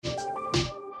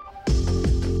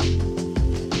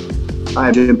Hi,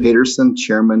 I'm Jim Paterson,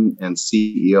 Chairman and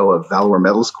CEO of Valour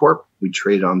Metals Corp. We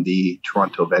trade on the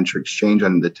Toronto Venture Exchange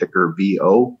under the ticker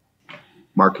VO,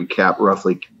 market cap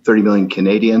roughly 30 million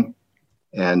Canadian.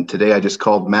 And today I just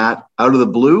called Matt out of the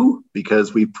blue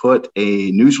because we put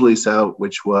a news release out,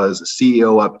 which was a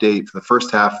CEO update for the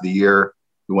first half of the year.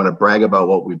 We want to brag about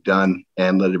what we've done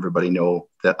and let everybody know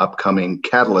the upcoming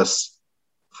catalysts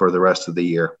for the rest of the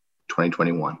year,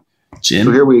 2021. Jim.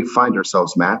 So here we find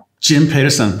ourselves, Matt. Jim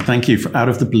Paterson, thank you for out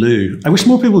of the blue. I wish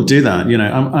more people would do that. You know,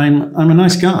 I'm a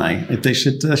nice guy. We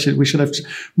should have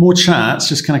more chats,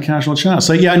 just kind of casual chats.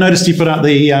 So yeah, I noticed you put out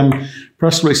the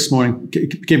press release this morning,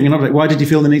 giving an update. Why did you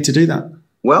feel the need to do that?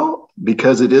 Well,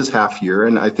 because it is half year,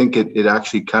 and I think it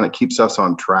actually kind of keeps us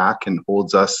on track and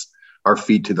holds our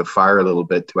feet to the fire a little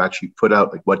bit to actually put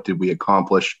out like what did we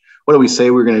accomplish, what did we say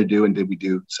we were going to do, and did we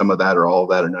do some of that or all of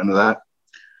that or none of that?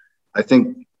 I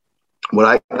think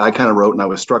what I kind of wrote and I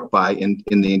was struck by in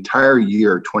the entire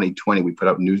year 2020, we put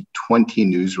out 20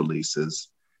 news releases,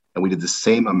 and we did the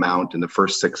same amount in the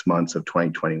first 6 months of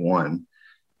 2021.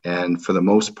 And for the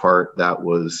most part, that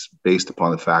was based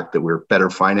upon the fact that we were better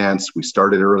financed. We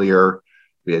started earlier,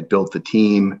 we had built the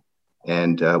team,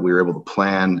 and we were able to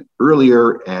plan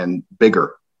earlier and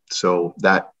bigger. So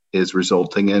that is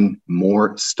resulting in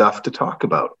more stuff to talk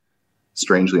about,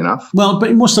 strangely enough. Well,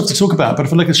 but more stuff to talk about. But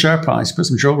if I look at share price, put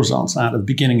some drill results out at the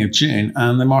beginning of June,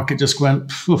 and the market just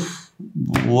went,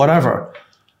 whatever.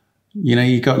 You know,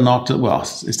 you got knocked at, well,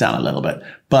 it's down a little bit.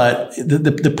 But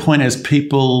the point is,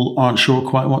 people aren't sure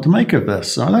quite what to make of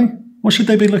this, are they? What should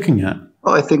they be looking at?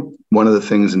 Well, I think one of the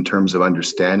things in terms of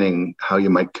understanding how you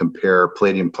might compare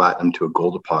palladium platinum to a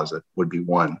gold deposit would be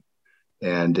one.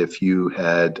 And if you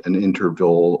had an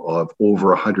interval of over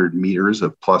 100 meters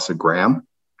of plus a gram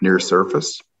near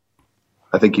surface,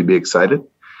 I think you'd be excited.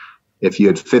 If you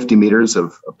had 50 meters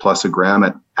of plus a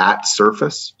gram at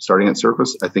surface, starting at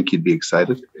surface, I think you'd be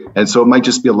excited. And so it might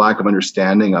just be a lack of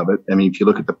understanding of it. I mean, if you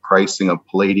look at the pricing of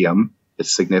palladium,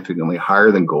 it's significantly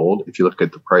higher than gold. If you look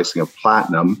at the pricing of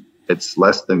platinum, it's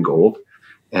less than gold.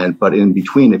 But in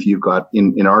between, if you've got,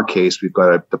 in our case, we've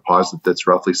got a deposit that's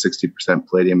roughly 60%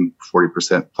 palladium,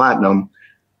 40% platinum.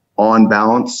 On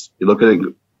balance, you look at it,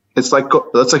 that's like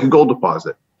a gold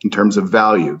deposit in terms of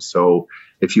value. So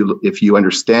if you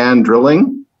understand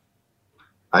drilling,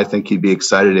 I think you'd be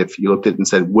excited if you looked at it and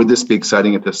said, would this be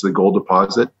exciting if this is a gold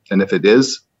deposit? And if it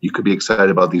is, you could be excited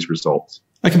about these results.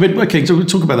 Okay, so we'll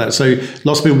talk about that. So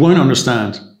lots of people won't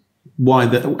understand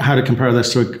how to compare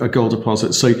this to a gold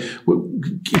deposit. So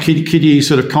could you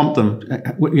sort of comp them?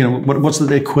 You know, what's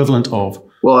the equivalent of?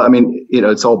 Well, I mean, you know,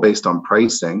 it's all based on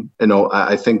pricing. You know,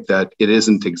 I think that it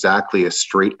isn't exactly a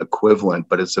straight equivalent,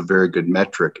 but it's a very good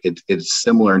metric. It's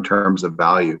similar in terms of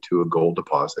value to a gold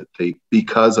deposit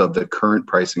because of the current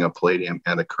pricing of palladium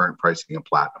and the current pricing of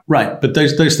platinum. Right, but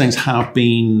those things have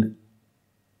been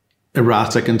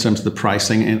erratic in terms of the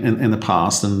pricing in the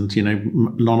past, and you know,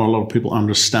 not a lot of people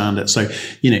understand it. So,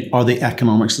 you know, are the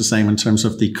economics the same in terms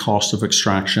of the cost of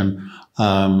extraction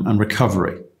and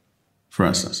recovery, for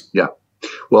instance? Yeah.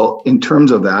 Well, in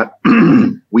terms of that,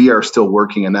 we are still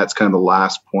working, and that's kind of the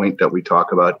last point that we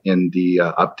talk about in the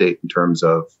update in terms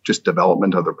of just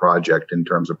development of the project in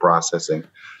terms of processing.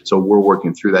 So we're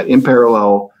working through that in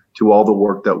parallel to all the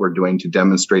work that we're doing to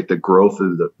demonstrate the growth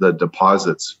of the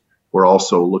deposits. We're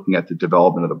also looking at the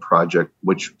development of the project,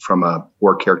 which from a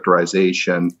ore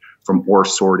characterization, from ore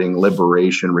sorting,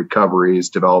 liberation, recoveries,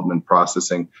 development,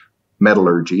 processing,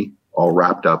 metallurgy, all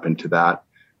wrapped up into that.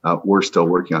 We're still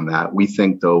working on that. We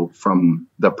think, though, from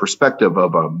the perspective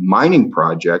of a mining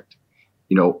project,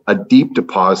 you know, a deep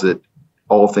deposit,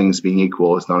 all things being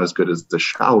equal, is not as good as the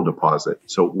shallow deposit.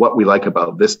 So what we like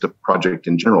about this project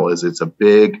in general is it's a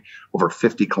big, over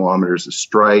 50 kilometers of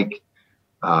strike.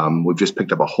 We've just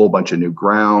picked up a whole bunch of new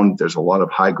ground. There's a lot of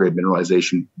high-grade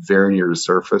mineralization very near the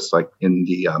surface, like in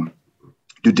the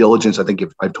due diligence. I think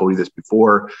I've told you this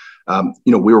before. You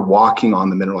know, we were walking on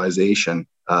the mineralization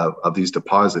of these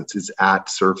deposits is at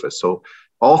surface. So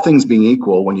all things being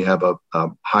equal, when you have a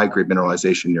high-grade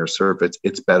mineralization near surface,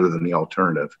 it's better than the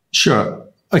alternative. Sure.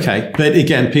 Okay, but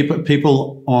again,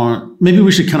 people aren't. Maybe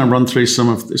we should kind of run through some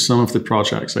of the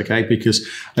projects, okay? Because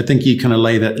I think you kind of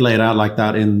lay it out like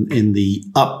that in the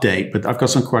update. But I've got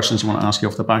some questions I want to ask you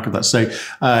off the back of that. So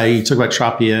you talk about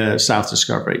Trapia South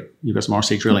discovery. You've got some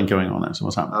RC drilling going on there. So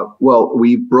what's happening? Well,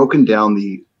 we've broken down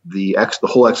the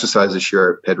whole exercise this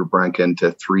year at Pedra Branca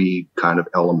into three kind of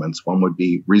elements. One would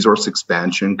be resource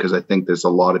expansion, because I think there's a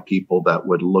lot of people that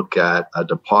would look at a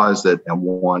deposit and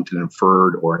want an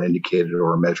inferred or an indicated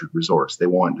or a measured resource. They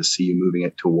want to see you moving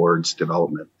it towards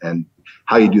development. And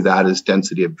how you do that is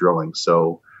density of drilling.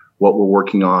 So what we're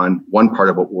working on, one part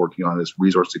of what we're working on is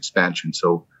resource expansion.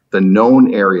 So the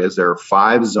known areas, there are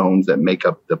 5 zones that make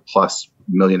up the plus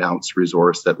million ounce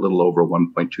resource at little over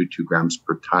 1.22 grams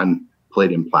per ton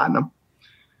palladium platinum.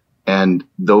 And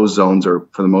those zones are,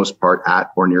 for the most part,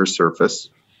 at or near surface.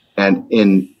 And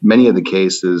in many of the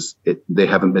cases, they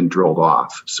haven't been drilled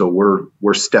off. So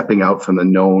we're stepping out from the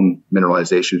known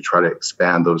mineralization to try to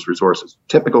expand those resources.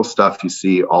 Typical stuff you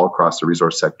see all across the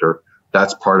resource sector.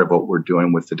 That's part of what we're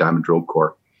doing with the Diamond Drill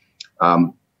Core.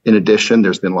 In addition,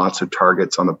 there's been lots of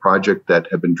targets on the project that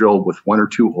have been drilled with 1 or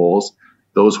 2 holes.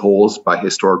 Those holes, by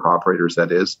historic operators,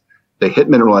 that is, they hit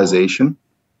mineralization,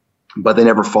 but they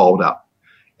never followed up.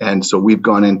 And so we've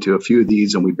gone into a few of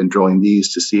these and we've been drilling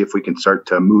these to see if we can start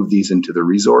to move these into the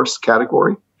resource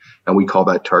category. And we call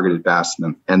that target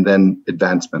advancement. And then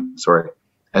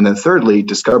thirdly,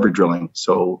 discovery drilling.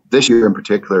 So this year in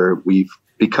particular,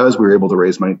 because we were able to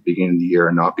raise money at the beginning of the year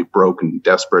and not be broke and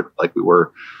desperate like we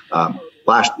were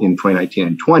last in 2019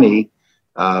 and 20,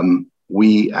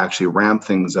 we actually ramped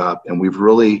things up, and we've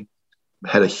really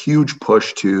had a huge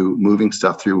push to moving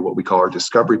stuff through what we call our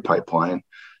discovery pipeline.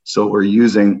 So we're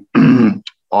using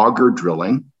auger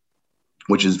drilling,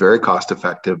 which is very cost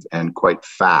effective and quite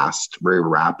fast, very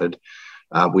rapid.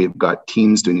 We've got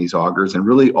teams doing these augers, and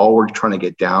really all we're trying to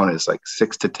get down is like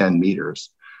 6 to 10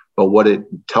 meters. But what it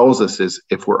tells us is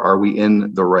if are we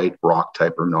in the right rock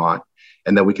type or not,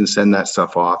 and then we can send that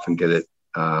stuff off and get it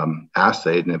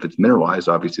assayed. And if it's mineralized,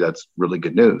 obviously that's really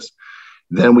good news.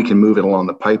 Then we can move it along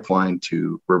the pipeline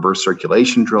to reverse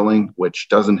circulation drilling, which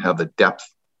doesn't have the depth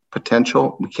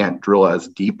potential. We can't drill as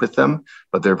deep with them,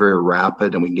 but they're very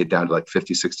rapid, and we can get down to like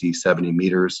 50, 60, 70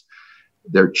 meters.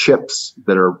 They're chips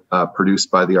that are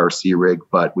produced by the RC rig,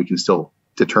 but we can still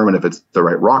determine if it's the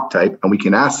right rock type, and we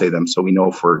can assay them so we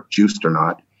know if we're juiced or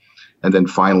not. And then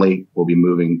finally, we'll be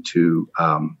moving to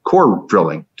core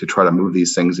drilling to try to move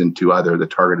these things into either the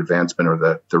target advancement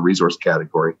or the resource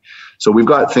category. So we've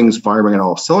got things firing on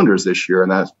all cylinders this year,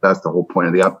 and that's the whole point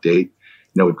of the update.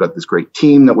 We've got this great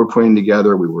team that we're putting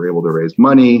together. We were able to raise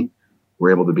money.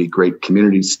 We're able to be great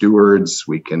community stewards.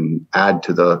 We can add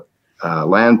to the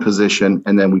land position,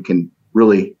 and then we can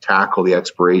really tackle the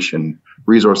exploration,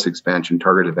 resource expansion,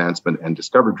 target advancement, and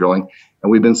discovery drilling.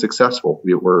 And we've been successful.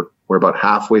 We're about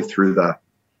halfway through the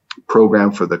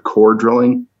program for the core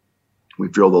drilling.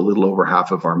 We've drilled a little over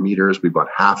half of our meters. We've got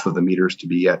half of the meters to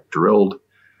be yet drilled.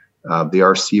 The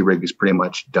RC rig is pretty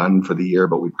much done for the year,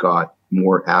 but we've got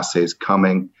more assays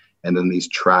coming. And then these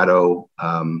Trado,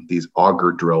 these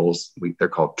auger drills, they're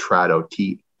called Trado,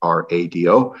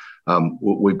 Trado.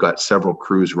 We've got several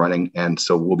crews running, and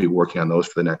so we'll be working on those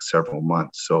for the next several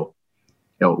months. So,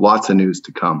 lots of news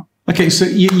to come. Okay, so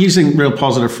you're using real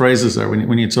positive phrases there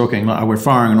when you're talking, like, we're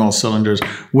firing on all cylinders,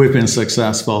 we've been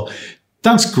successful.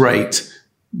 That's great.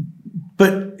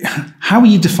 But how are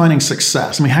you defining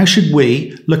success? I mean, how should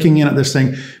we, looking in at this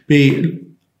thing, be,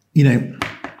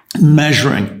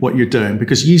 measuring what you're doing?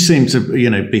 Because you seem to,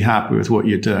 be happy with what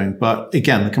you're doing. But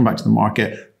again, they come back to the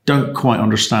market, don't quite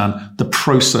understand the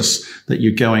process that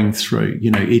you're going through.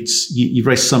 You've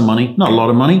raised some money, not a lot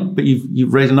of money, but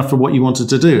you've raised enough for what you wanted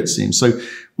to do, it seems. So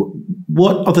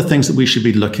what are the things that we should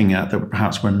be looking at that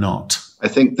perhaps we're not? I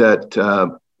think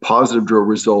that positive drill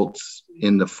results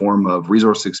in the form of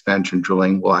resource expansion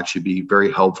drilling will actually be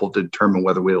very helpful to determine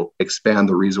whether we'll expand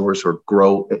the resource or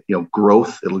grow,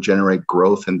 growth. It'll generate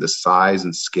growth in the size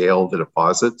and scale of the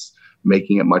deposits,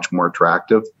 making it much more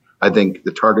attractive. I think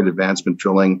the target advancement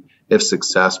drilling, if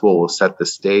successful, will set the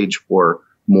stage for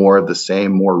more of the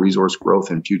same, more resource growth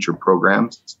in future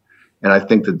programs. And I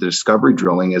think that the discovery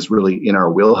drilling is really in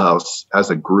our wheelhouse as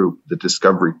a group. The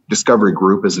discovery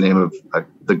group is the name of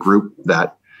the group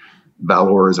that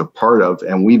Valour is a part of.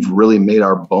 And we've really made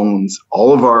our bones.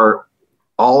 All of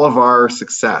our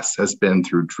success has been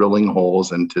through drilling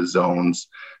holes into zones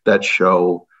that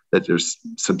show that there's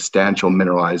substantial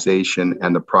mineralization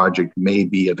and the project may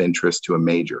be of interest to a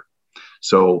major.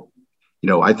 So,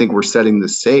 I think we're setting the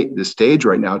stage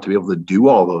right now to be able to do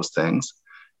all those things.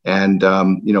 And,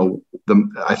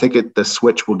 I think the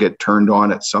switch will get turned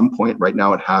on at some point. Right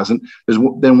now it hasn't. There's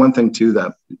been one thing too,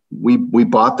 that we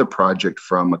bought the project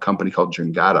from a company called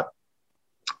Jungada.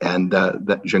 And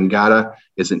that Jungada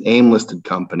is an AIM-listed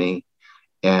company.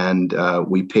 And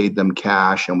we paid them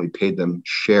cash and we paid them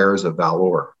shares of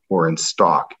Valour, or in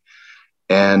stock.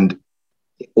 And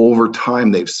over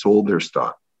time, they've sold their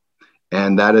stock.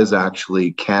 And that has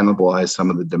actually cannibalized some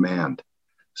of the demand.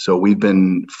 So we've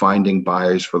been finding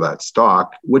buyers for that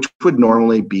stock, which would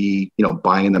normally be,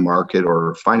 buying in the market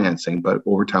or financing. But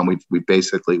over time, we've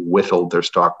basically whittled their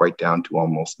stock right down to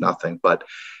almost nothing. But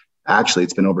actually,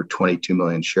 it's been over 22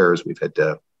 million shares we've had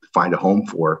to find a home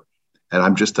for. And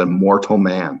I'm just a mortal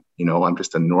man, I'm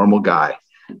just a normal guy.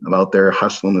 I'm out there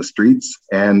hustling the streets,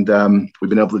 and we've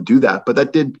been able to do that. But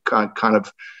that did kind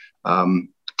of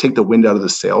take the wind out of the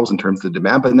sails in terms of the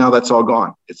demand. But now that's all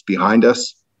gone. It's behind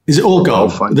us. Is it all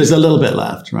gone? There's a little bit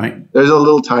left, right? There's a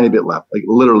little tiny bit left. Like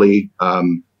literally,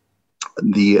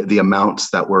 the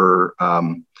amounts that were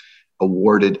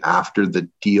awarded after the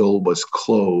deal was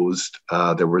closed,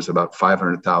 there was about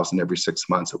 500,000 every 6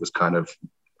 months. It was kind of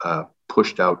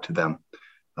pushed out to them.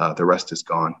 The rest is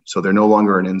gone. So they're no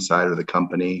longer an insider of the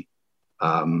company,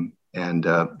 and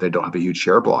they don't have a huge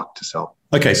share block to sell.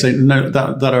 Okay, so no,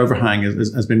 that overhang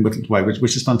has been whittled away,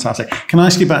 which is fantastic. Can I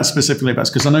ask you specifically about,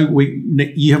 because I know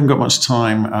you haven't got much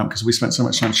time because we spent so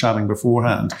much time chatting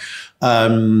beforehand.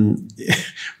 With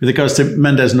regards to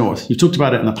Mendez North, you've talked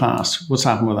about it in the past. What's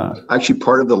happened with that? Actually,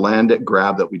 part of the land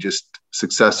grab that we just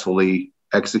successfully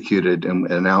executed and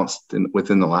announced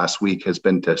within the last week has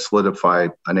been to solidify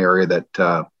an area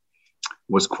that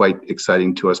was quite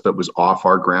exciting to us, but was off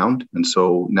our ground. And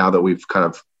so now that we've kind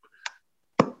of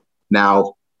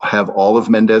now have all of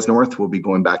Mendez North, we'll be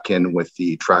going back in with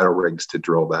the trial rigs to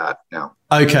drill that now.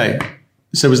 Okay.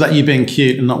 So was that you being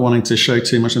cute and not wanting to show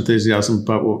too much enthusiasm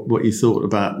about what you thought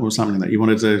about what was happening, that you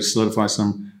wanted to solidify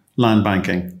some land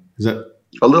banking? Is that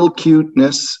a little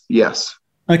cuteness? Yes.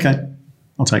 Okay.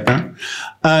 I'll take that.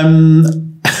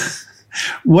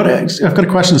 I've got a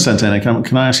question sent in.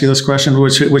 Can I ask you this question,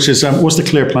 which is what's the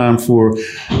clear plan for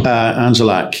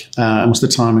Angelac? And what's the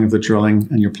timing of the drilling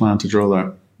and your plan to drill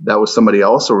there? That was somebody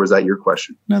else, or was that your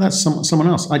question? No, that's someone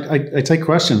else. I take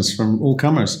questions from all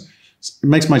comers. It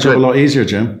makes my job a lot easier,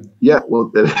 Jim. Yeah, well,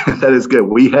 that is good.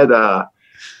 We had a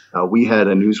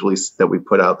news release that we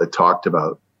put out that talked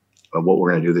about what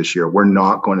we're going to do this year. We're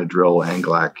not going to drill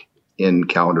Angelac in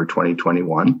calendar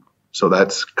 2021. So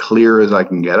that's clear as I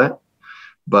can get it.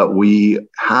 But we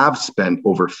have spent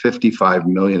over 55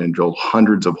 million and drilled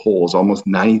hundreds of holes, almost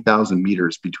 90,000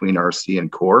 meters between RC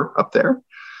and core up there.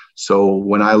 So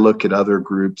when I look at other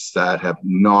groups that have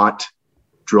not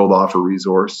drilled off a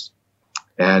resource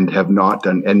and have not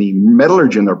done any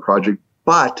metallurgy in their project,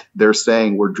 but they're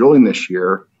saying we're drilling this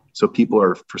year, so people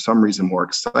are for some reason more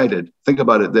excited. Think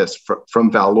about it this,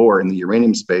 from Valour in the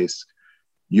uranium space,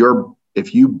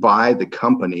 if you buy the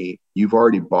company, you've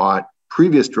already bought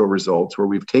previous drill results where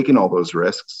we've taken all those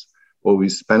risks. Well,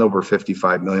 we've spent over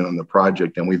 55 million on the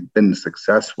project and we've been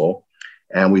successful.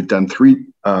 And we've done 3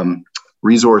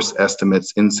 resource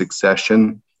estimates in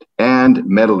succession and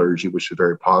metallurgy, which is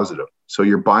very positive. So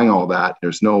you're buying all that.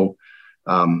 There's no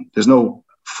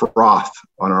froth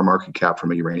on our market cap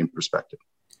from a uranium perspective.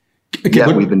 Okay,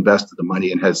 yet we've invested the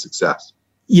money and had success.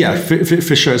 Yeah,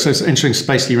 for sure. So it's an interesting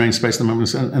space, the uranium space at the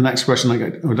moment. And the next question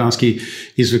I would ask you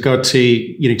is with regard to,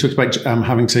 you talked about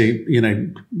having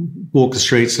to, walk the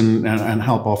streets and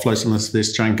help offload some of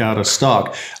this Jangada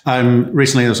stock.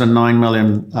 Recently, there was a 9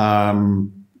 million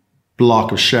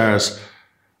block of shares.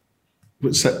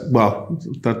 Well,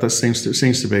 that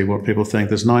seems to be what people think.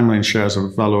 There's 9 million shares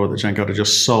of Valour that Jangada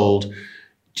just sold.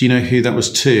 Do you know who that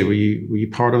was to? Were you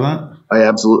part of that? I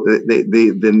absolutely.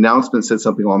 The announcement said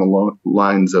something along the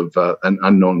lines of an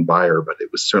unknown buyer, but it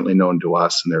was certainly known to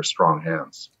us in their strong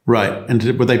hands. Right.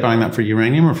 And were they buying that for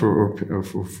uranium or for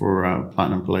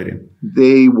platinum palladium?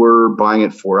 They were buying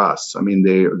it for us. I mean,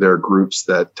 there are groups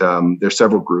that there's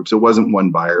several groups. It wasn't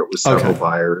one buyer; it was several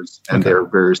buyers, and they're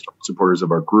very supporters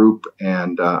of our group.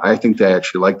 And I think they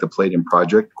actually like the palladium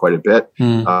project quite a bit.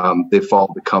 They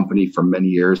followed the company for many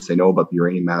years. They know about the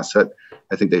uranium asset.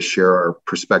 I think they share our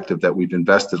perspective that we've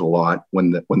invested a lot.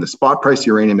 When the spot price of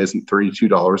uranium isn't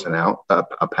 $32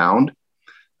 a pound,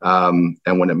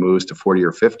 and when it moves to 40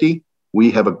 or 50,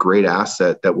 we have a great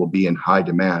asset that will be in high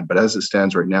demand. But as it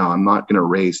stands right now, I'm not going to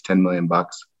raise $10 million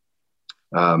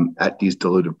at these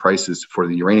dilutive prices for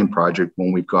the uranium project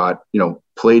when we've got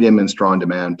palladium in strong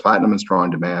demand, platinum in strong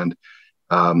demand.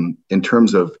 In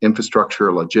terms of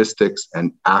infrastructure, logistics,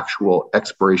 and actual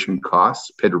exploration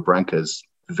costs, Pedra Branca is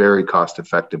very cost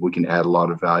effective. We can add a lot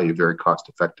of value very cost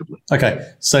effectively.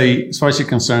 Okay. So as far as you're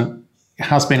concerned, it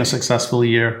has been a successful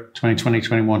year, 2020,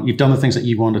 2021. You've done the things that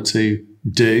you wanted to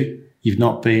do. You've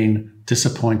not been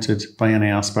disappointed by any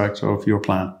aspect of your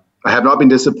plan. I have not been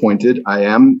disappointed.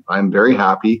 I'm very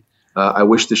happy. I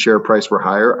wish the share price were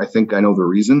higher. I think I know the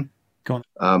reason. Go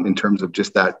on. In terms of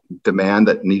just that demand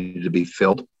that needed to be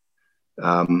filled.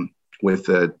 With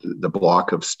the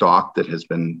block of stock that has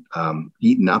been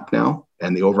eaten up now,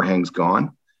 and the overhang's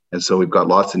gone. And so we've got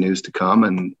lots of news to come,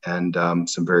 and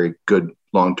some very good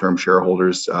long-term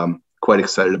shareholders quite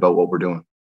excited about what we're doing.